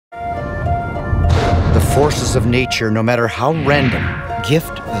forces of nature, no matter how random,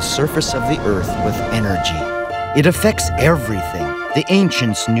 gift the surface of the earth with energy. It affects everything. The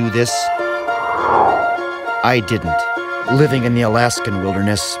ancients knew this. I didn't. Living in the Alaskan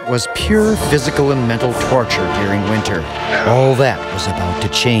wilderness was pure physical and mental torture during winter. All that was about to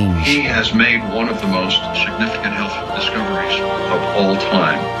change. He has made one of the most significant health discoveries of all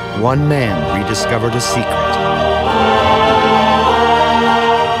time. One man rediscovered a secret.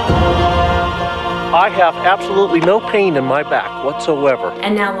 I have absolutely no pain in my back whatsoever.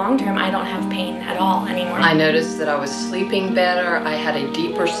 And now long term, I don't have pain at all anymore. I noticed that I was sleeping better. I had a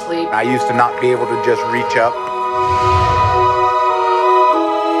deeper sleep. I used to not be able to just reach up.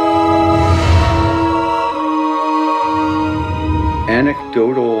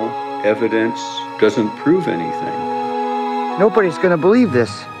 Anecdotal evidence doesn't prove anything. Nobody's going to believe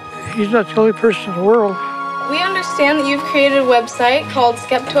this. He's not the only person in the world. We understand that you've created a website called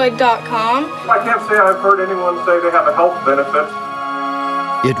Skeptoid.com. I can't say I've heard anyone say they have a health benefit.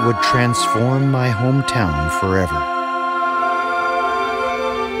 It would transform my hometown forever.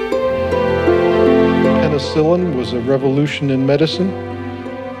 Penicillin was a revolution in medicine.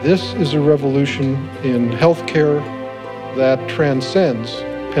 This is a revolution in healthcare that transcends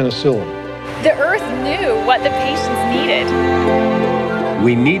penicillin. The earth knew what the patients needed.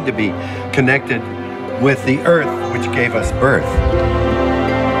 We need to be connected with the earth which gave us birth.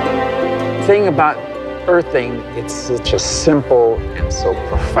 The thing about earthing, it's such a simple and so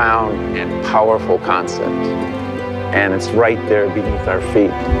profound and powerful concept. And it's right there beneath our feet.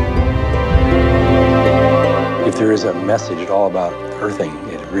 If there is a message at all about earthing,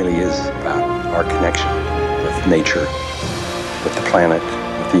 it really is about our connection with nature, with the planet,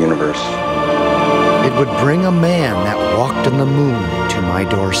 with the universe. It would bring a man that walked on the moon to my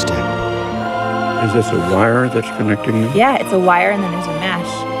doorstep. Is this a wire that's connecting them? Yeah, it's a wire and then there's a mesh.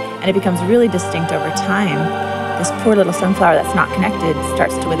 And it becomes really distinct over time. This poor little sunflower that's not connected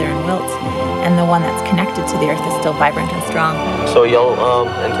starts to wither and wilt. And the one that's connected to the earth is still vibrant and strong. So you'll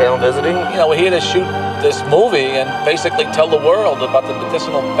entail visiting? You know, we're here to shoot this movie and basically tell the world about the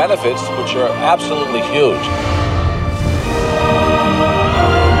medicinal benefits, which are absolutely huge.